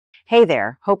Hey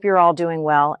there, hope you're all doing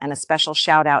well, and a special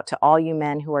shout out to all you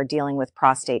men who are dealing with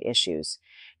prostate issues.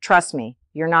 Trust me,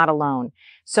 you're not alone.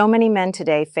 So many men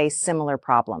today face similar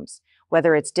problems,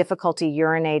 whether it's difficulty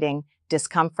urinating,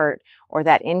 discomfort, or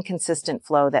that inconsistent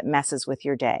flow that messes with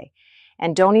your day.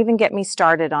 And don't even get me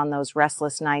started on those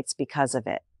restless nights because of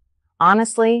it.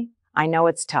 Honestly, I know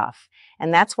it's tough,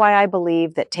 and that's why I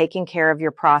believe that taking care of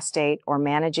your prostate or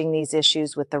managing these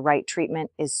issues with the right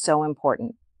treatment is so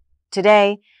important.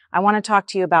 Today, I want to talk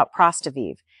to you about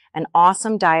PROSTAVIVE, an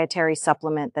awesome dietary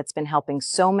supplement that's been helping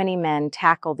so many men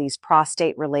tackle these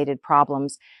prostate-related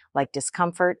problems like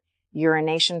discomfort,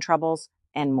 urination troubles,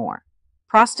 and more.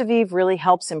 PROSTAVIVE really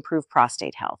helps improve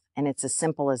prostate health, and it's as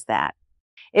simple as that.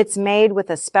 It's made with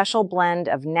a special blend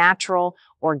of natural,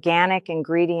 organic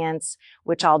ingredients,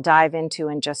 which I'll dive into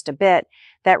in just a bit,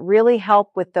 that really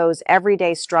help with those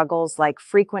everyday struggles like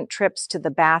frequent trips to the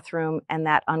bathroom and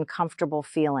that uncomfortable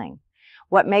feeling.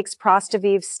 What makes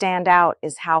PROSTAVIVE stand out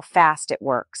is how fast it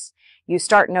works. You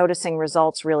start noticing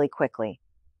results really quickly.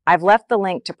 I've left the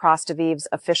link to PROSTAVIVE's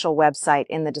official website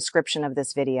in the description of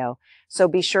this video, so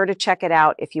be sure to check it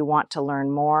out if you want to learn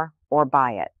more or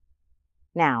buy it.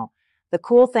 Now, the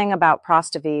cool thing about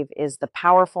PROSTAVIVE is the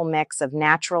powerful mix of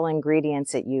natural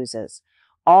ingredients it uses,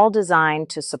 all designed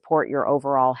to support your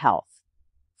overall health.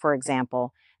 For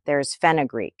example, there's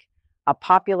fenugreek, a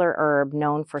popular herb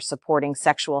known for supporting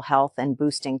sexual health and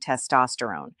boosting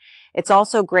testosterone. It's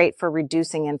also great for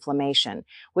reducing inflammation,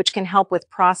 which can help with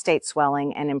prostate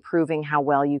swelling and improving how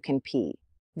well you can pee.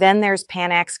 Then there's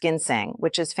Panax ginseng,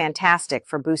 which is fantastic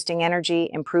for boosting energy,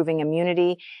 improving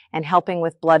immunity, and helping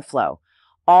with blood flow.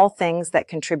 All things that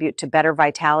contribute to better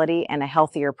vitality and a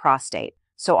healthier prostate.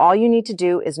 So all you need to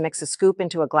do is mix a scoop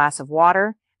into a glass of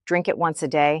water, drink it once a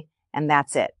day, and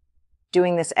that's it.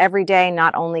 Doing this every day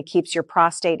not only keeps your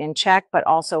prostate in check, but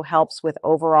also helps with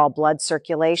overall blood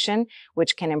circulation,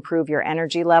 which can improve your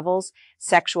energy levels,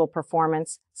 sexual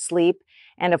performance, sleep,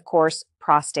 and of course,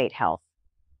 prostate health.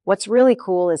 What's really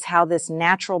cool is how this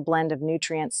natural blend of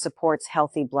nutrients supports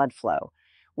healthy blood flow,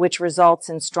 which results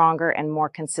in stronger and more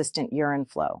consistent urine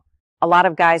flow. A lot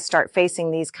of guys start facing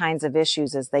these kinds of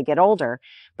issues as they get older,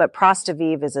 but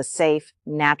PROSTAVIVE is a safe,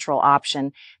 natural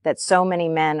option that so many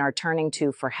men are turning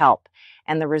to for help,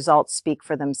 and the results speak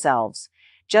for themselves.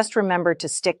 Just remember to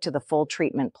stick to the full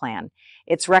treatment plan.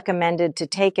 It's recommended to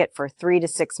take it for 3 to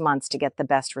 6 months to get the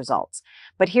best results.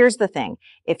 But here's the thing,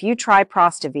 if you try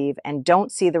PROSTAVIVE and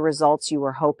don't see the results you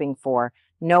were hoping for,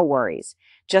 no worries.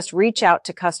 Just reach out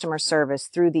to customer service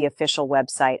through the official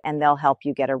website and they'll help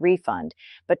you get a refund.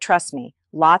 But trust me,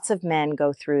 lots of men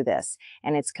go through this,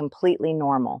 and it's completely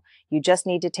normal. You just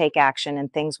need to take action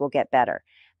and things will get better.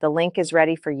 The link is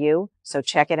ready for you, so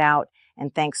check it out,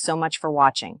 and thanks so much for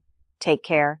watching. Take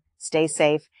care, stay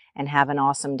safe, and have an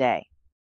awesome day.